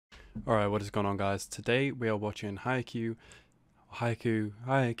Alright, what is going on, guys? Today we are watching Haikyuu, holy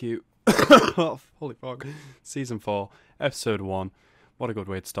fuck, Season 4, Episode 1. What a good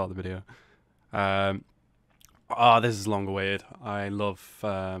way to start the video. This is long awaited. I'm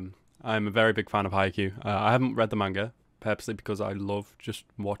a very big fan of Haikyuu. I haven't read the manga, purposely because I love just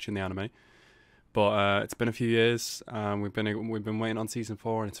watching the anime. But it's been a few years, and we've been waiting on Season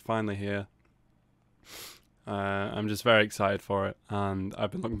 4, and it's finally here. I'm just very excited for it, and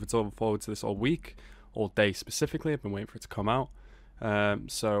I've been looking forward to this all week, all day specifically. I've been waiting for it to come out.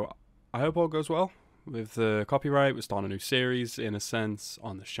 So I hope all goes well with the copyright. We're starting a new series, in a sense,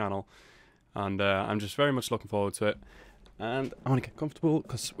 on this channel, and I'm just very much looking forward to it. And I want to get comfortable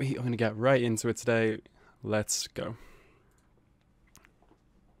because we are going to get right into it today. Let's go.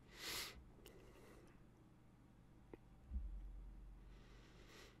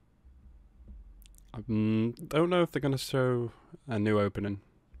 I don't know if they're going to show a new opening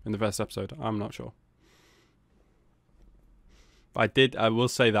in the first episode. I'm not sure. I will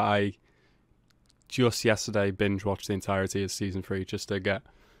say that I just yesterday binge watched the entirety of season 3 just to get,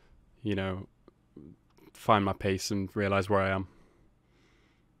 find my pace and realize where I am.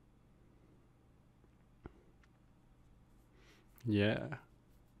 Yeah.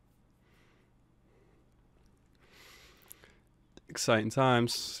 Exciting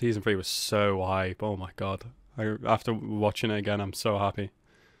times. Season 3 was so hype. Oh my god. After watching it again, I'm so happy.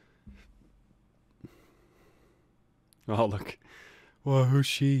 Oh look. Whoa,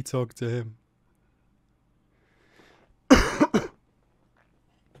 she talked to him.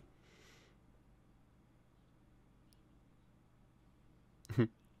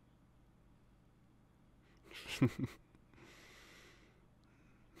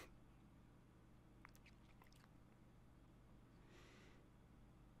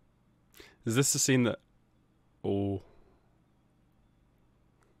 Is this the scene that... Oh.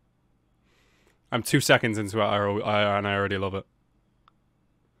 I'm 2 seconds into it and I already love it.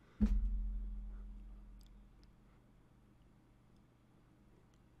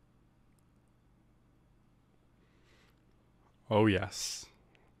 Oh yes.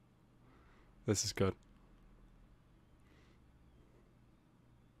 This is good.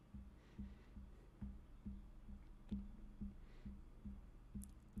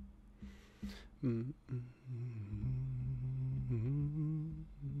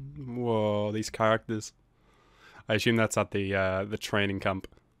 Whoa, these characters. I assume that's at the training camp.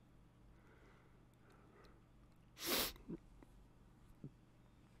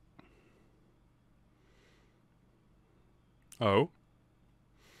 Oh.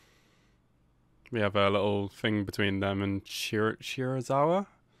 We have a little thing between them and Shirazawa?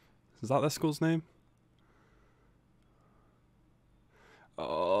 Is that their school's name?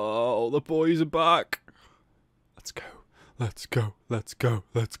 Oh, the boys are back. Let's go. Let's go. Let's go.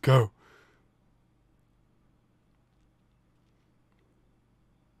 Let's go.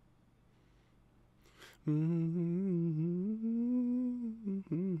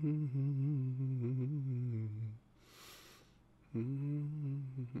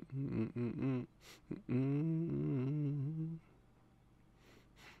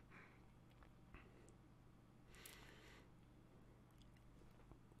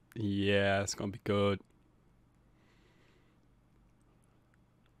 Yeah, it's gonna be good.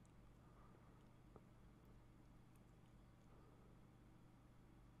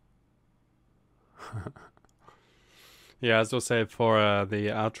 Yeah, as I was saying for the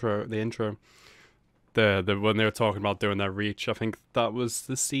intro, the when they were talking about doing their reach, I think that was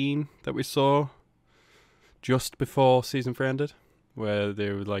the scene that we saw just before season 3 ended, where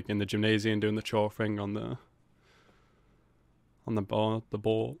they were like in the gymnasium doing the chore thing on the ball, the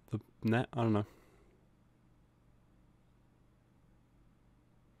net. I don't know.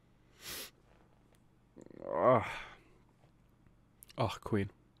 Oh, Queen.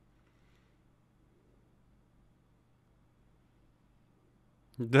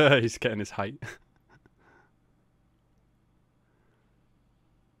 He's getting his height.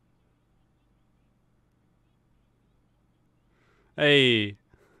 Hey.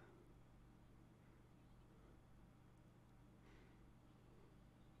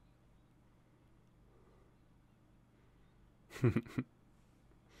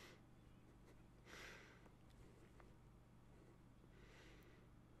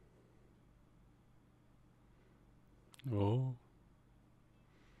 Oh.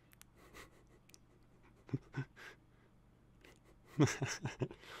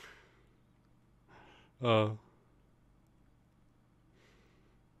 Oh.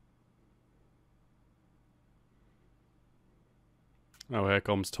 Oh, here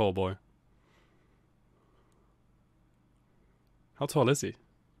comes tall boy. How tall is he?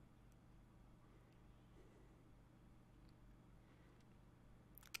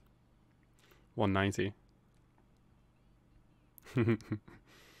 190.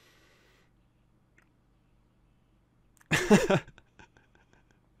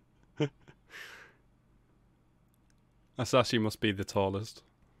 Asashi must be the tallest.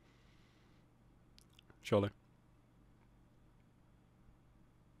 Surely.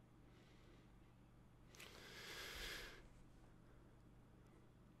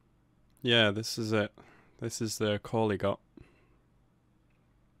 Yeah, this is it. This is the call he got.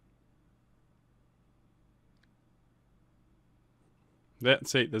 Yeah,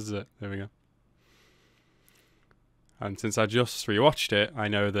 see, this is it. There we go. And since I just rewatched it, I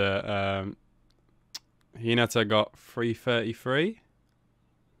know that Hinata got 333.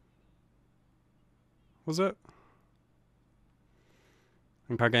 Was it?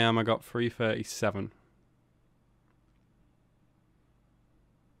 And Kageyama got 337.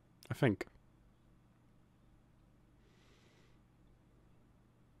 I think.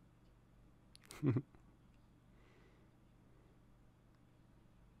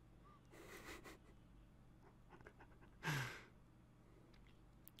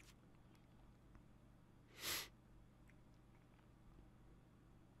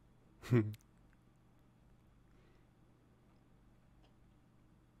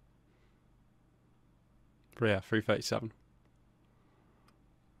 But yeah, 337.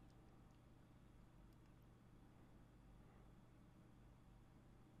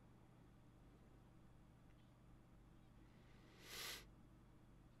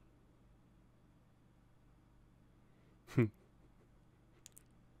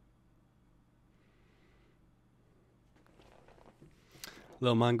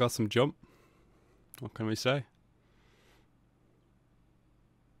 Little man got some jump. What can we say?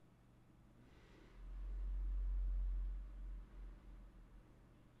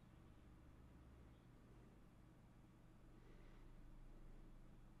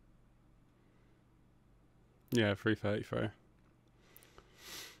 Yeah, 333.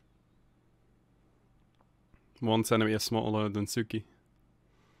 1 centimeter smaller than Suki.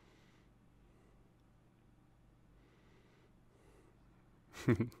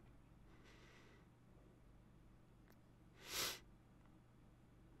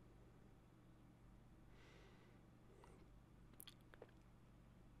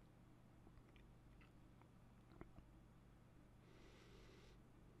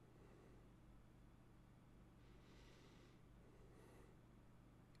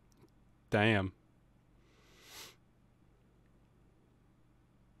 Damn.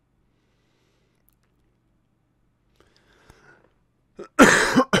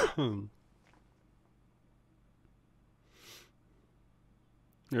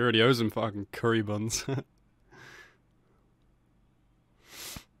 He already owes him fucking curry buns.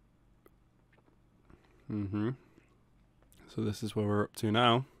 So this is where we're up to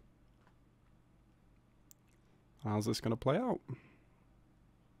now. How's this gonna play out?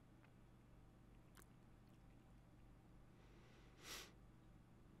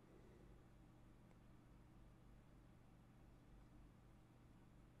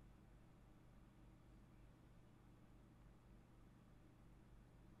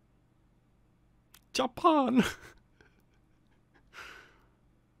 Japan!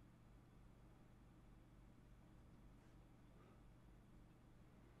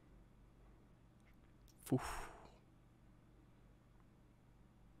 Oof.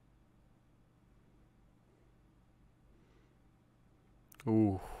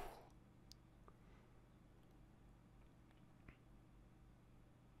 Ooh.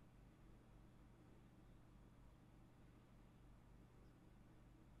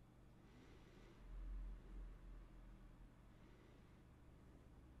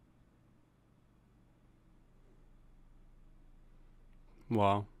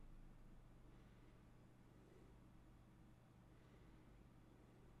 Wow.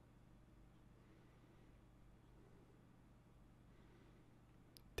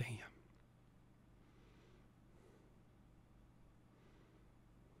 Damn.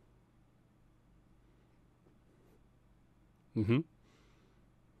 Mm-hmm.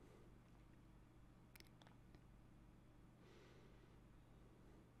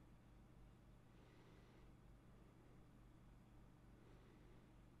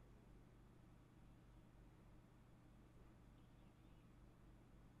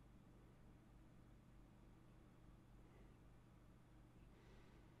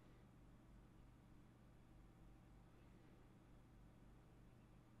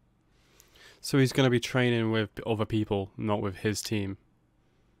 So he's going to be training with other people, not with his team.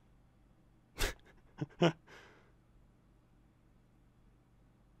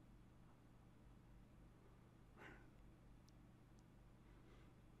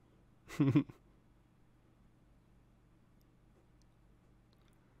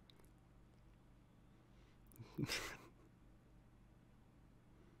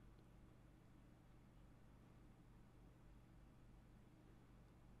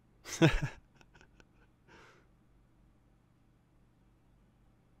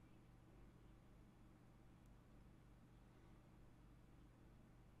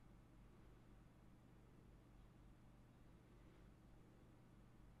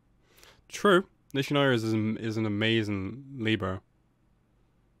 True. Nishinoya is an amazing libero.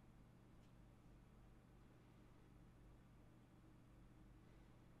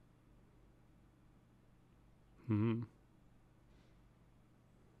 Hmm.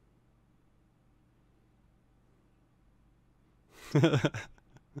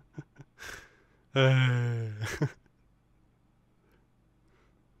 I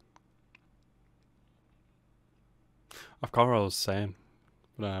forgot what I was saying,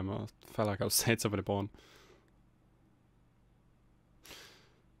 but I felt like I was saying something important.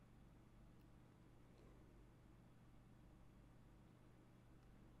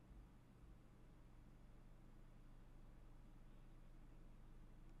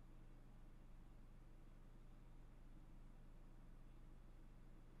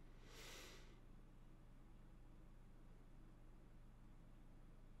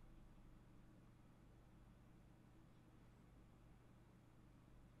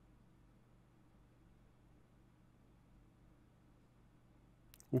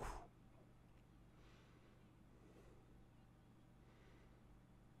 Oof.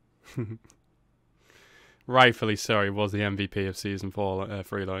 Rightfully so, he was the MVP of season 4,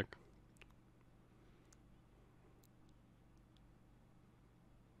 3, like.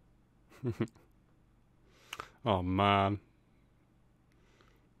 Oh man.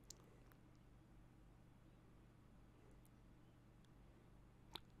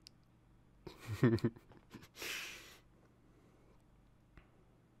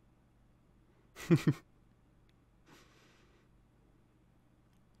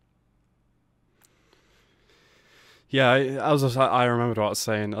 Yeah, I remembered what I was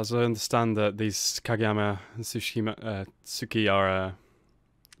saying. As I understand that these Kageyama and Suki are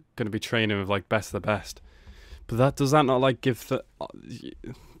going to be training with like best of the best, but does that not like give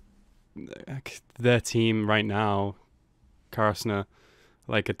their team right now, Karasuna,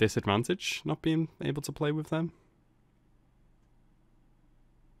 like a disadvantage not being able to play with them?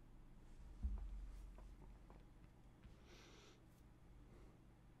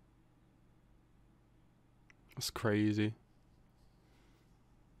 That's crazy.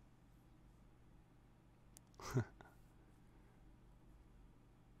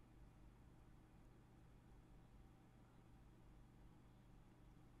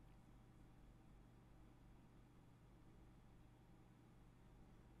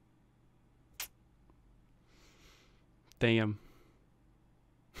 Damn.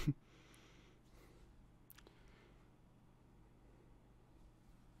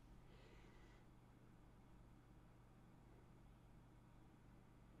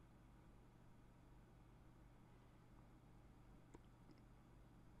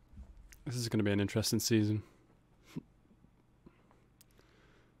 This is going to be an interesting season.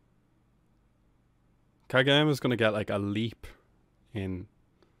 Kageyama's going to get like a leap in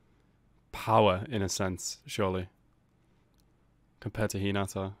power, in a sense, surely, compared to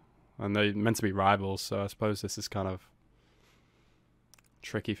Hinata. And they're meant to be rivals, so I suppose this is kind of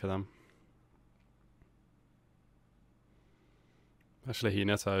tricky for them. Actually,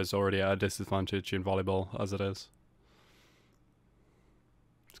 Hinata is already at a disadvantage in volleyball as it is.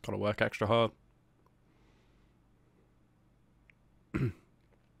 It's got to work extra hard.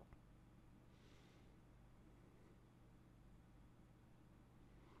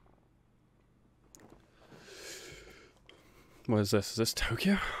 What is this? Is this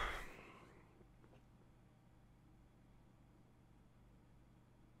Tokyo?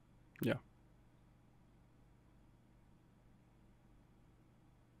 Yeah.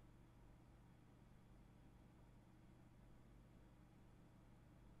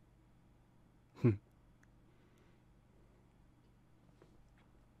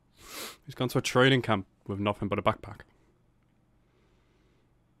 He's gone to a training camp with nothing but a backpack.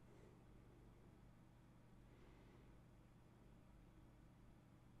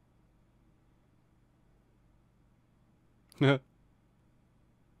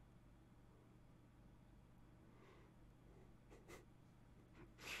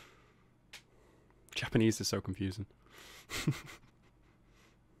 Japanese is so confusing.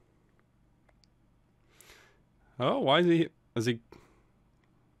 Oh, why is he... Is he...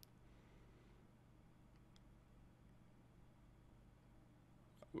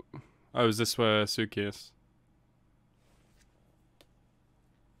 Oh, is this where Suki is?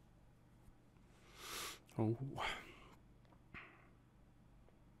 Oh.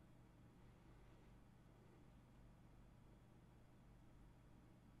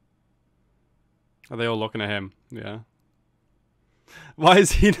 Are they all looking at him? Yeah. Why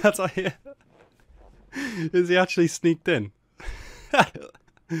is he not here? Is he actually sneaked in?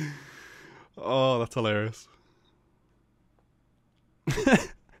 Oh, that's hilarious.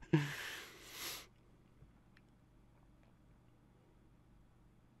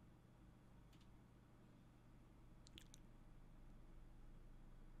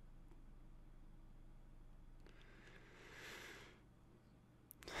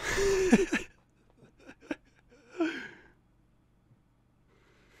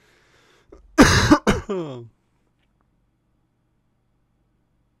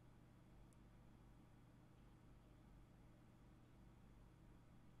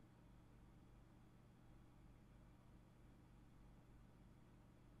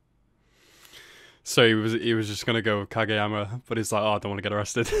 So he was just gonna go with Kageyama, but he's like, oh, I don't want to get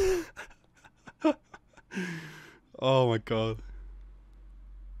arrested. Oh my god.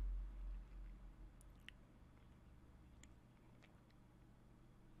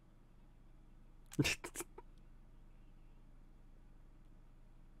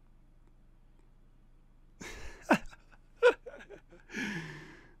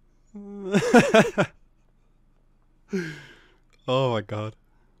 Oh my god.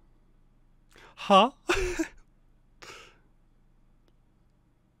 Huh?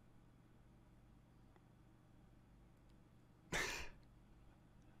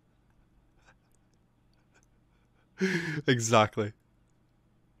 Exactly.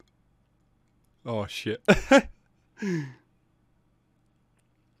 Oh shit.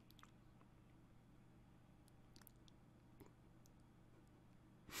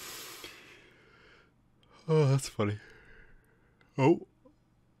 Oh, that's funny. Oh,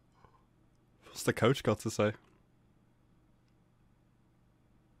 what's the coach got to say?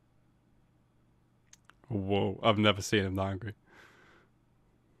 Whoa, I've never seen him that angry.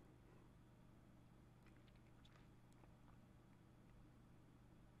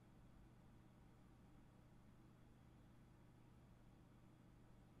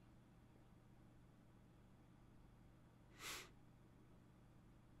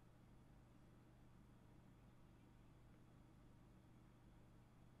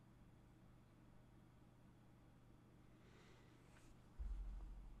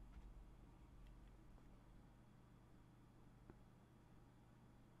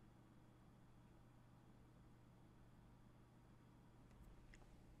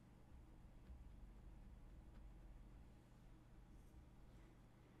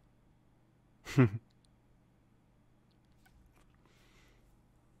 Of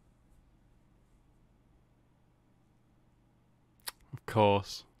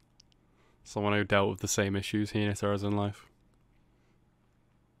course. Someone who dealt with the same issues Hinata has in life.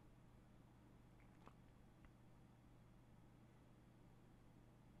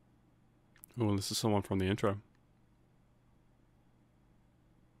 Oh, this is someone from the intro.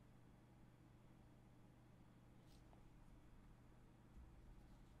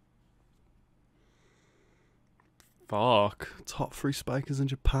 Fuck. Top 3 spikers in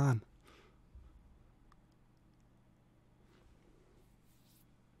Japan.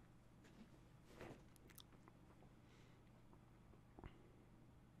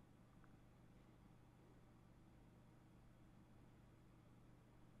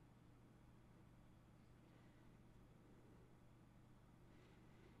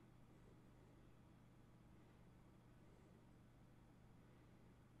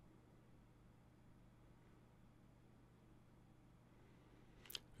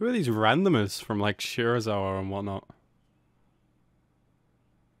 Who are these randomers from like Shirazawa and whatnot?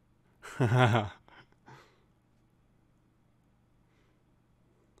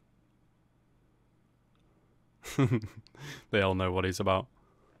 They all know what he's about.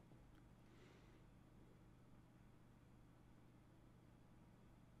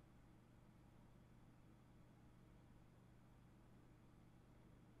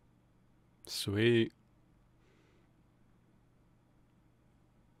 Sweet.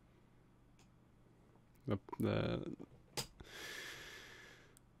 The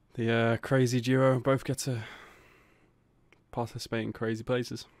crazy duo both get to participate in crazy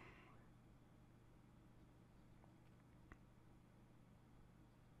places.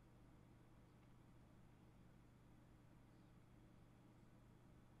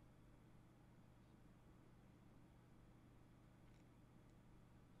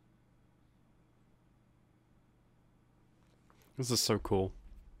 This is so cool.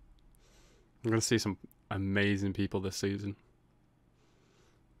 I'm gonna see some amazing people this season.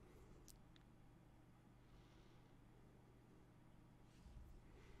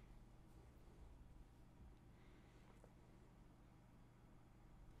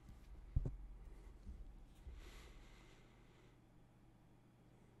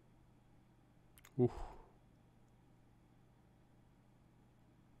 Ooh.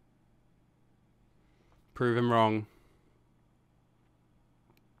 Prove him wrong.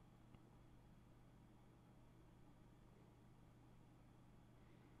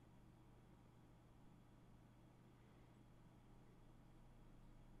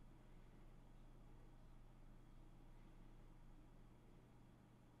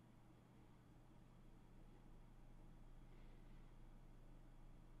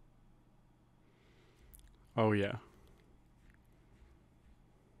 Oh yeah.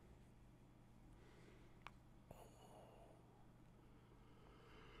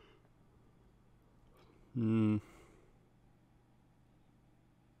 Hmm.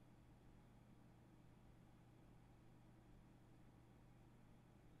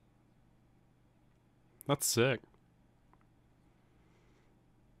 That's sick.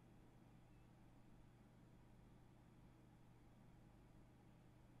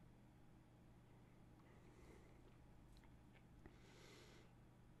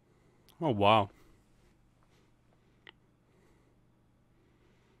 Oh wow.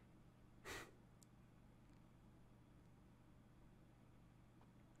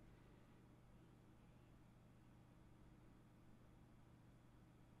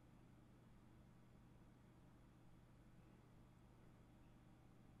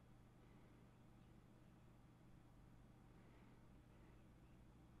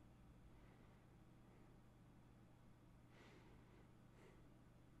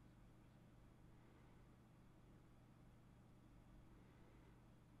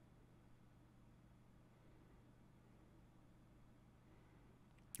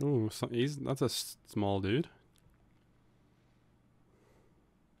 Ooh, so that's a small dude.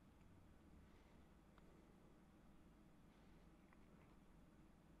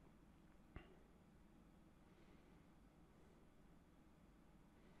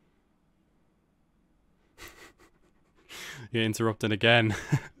 You're interrupting again.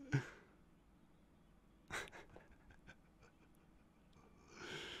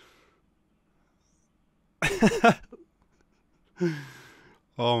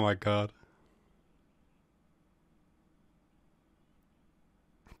 Oh my god.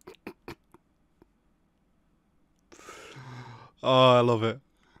 Oh, I love it.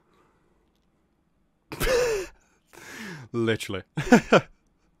 Literally.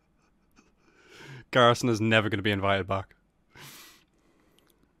 Garrison is never going to be invited back.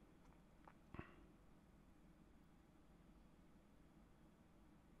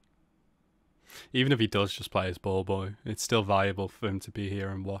 Even if he does just play as ball boy, it's still valuable for him to be here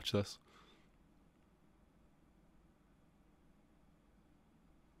and watch this.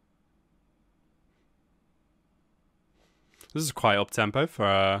 This is quite up tempo for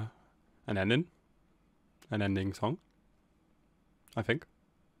an ending song, I think.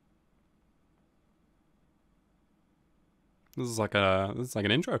 This is like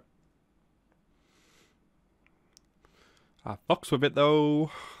an intro. I fucks with it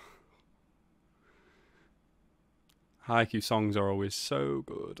though. Haikyuu songs are always so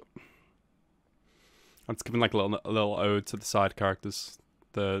good. It's given like a little ode to the side characters,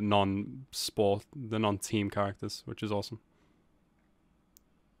 the non-team characters, which is awesome.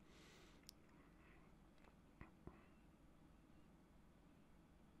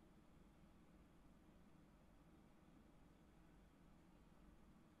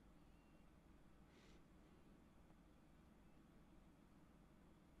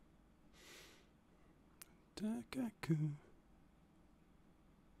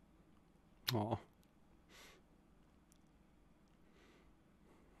 Oh.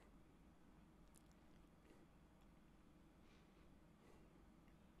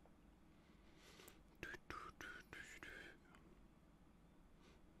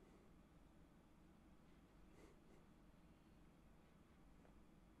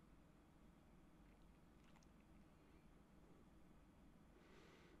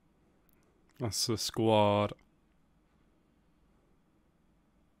 That's the squad.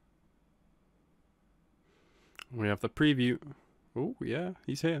 We have the preview. Oh, yeah,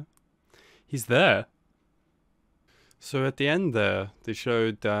 he's here. He's there. So at the end there, they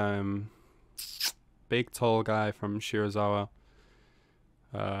showed big tall guy from Shirazawa.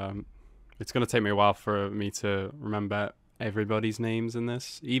 It's going to take me a while for me to remember everybody's names in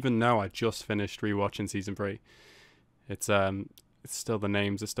this. Even though I just finished rewatching season 3. It's still, the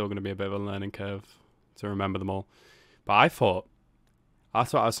names are still going to be a bit of a learning curve to remember them all. But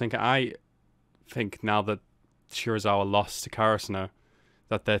that's what I was thinking. I think now that Shirazawa lost to Karasuno,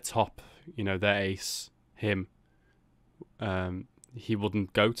 that their top, their ace, him, he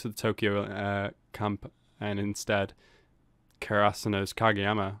wouldn't go to the Tokyo camp, and instead Karasuno's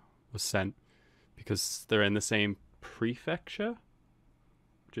Kageyama was sent because they're in the same prefecture,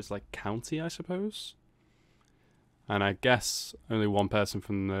 just like county, I suppose. And I guess only one person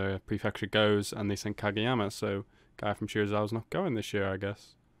from the prefecture goes, and they sent Kageyama, so guy from Shirazawa's not going this year, I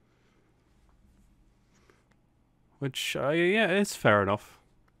guess. Which, yeah, it's fair enough.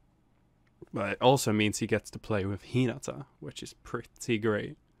 But it also means he gets to play with Hinata, which is pretty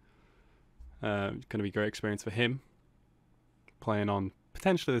great. Going to be a great experience for him, playing on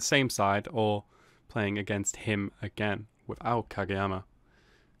potentially the same side or playing against him again without Kageyama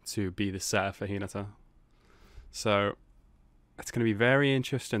to be the setter for Hinata. So it's going to be very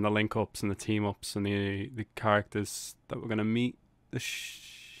interesting, the link-ups and the team-ups and the characters that we're going to meet this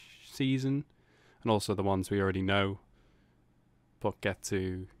season, and also the ones we already know but get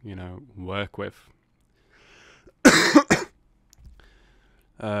to, you know, work with. I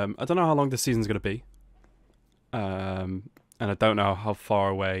don't know how long this season's going to be. And I don't know how far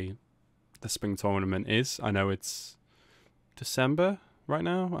away the spring tournament is. I know it's December right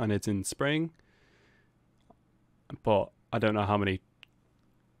now, and it's in spring. But I don't know how many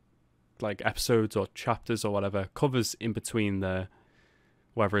like episodes or chapters or whatever covers in between there.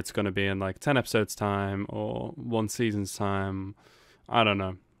 Whether it's going to be in like 10 episodes time or one season's time, I don't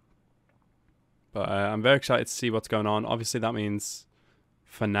know. But I'm very excited to see what's going on. Obviously that means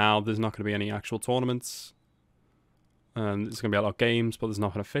for now there's not going to be any actual tournaments. There's going to be a lot of games, but there's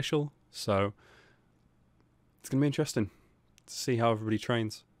nothing official. So it's going to be interesting to see how everybody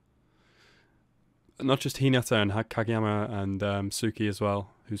trains. Not just Hinata and Kageyama and Suki as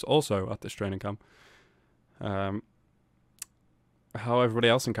well, who's also at this training camp. How everybody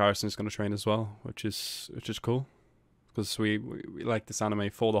else in Karasuno is going to train as well, which is cool, because we like this anime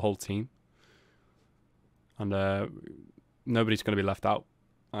for the whole team, and nobody's going to be left out,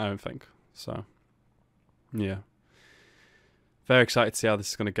 I don't think. So yeah, very excited to see how this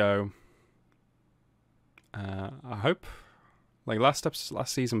is going to go. I hope, like last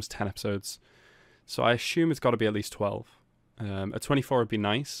season was 10 episodes, so I assume it's got to be at least 12. A 24 would be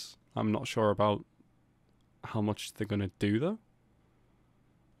nice. I'm not sure about how much they're going to do though,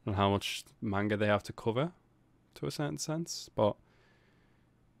 and how much manga they have to cover to a certain sense. But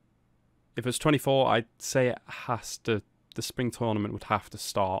if it's 24, I'd say it has to, the spring tournament would have to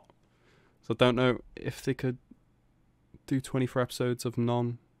start. So I don't know if they could do 24 episodes of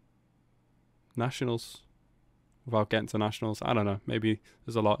non-nationals without getting to nationals. I don't know. Maybe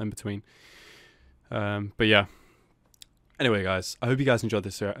there's a lot in between. But yeah. Anyway, guys, I hope you guys enjoyed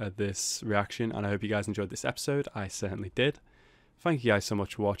this reaction, and I hope you guys enjoyed this episode. I certainly did. Thank you guys so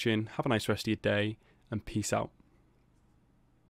much for watching. Have a nice rest of your day, and peace out.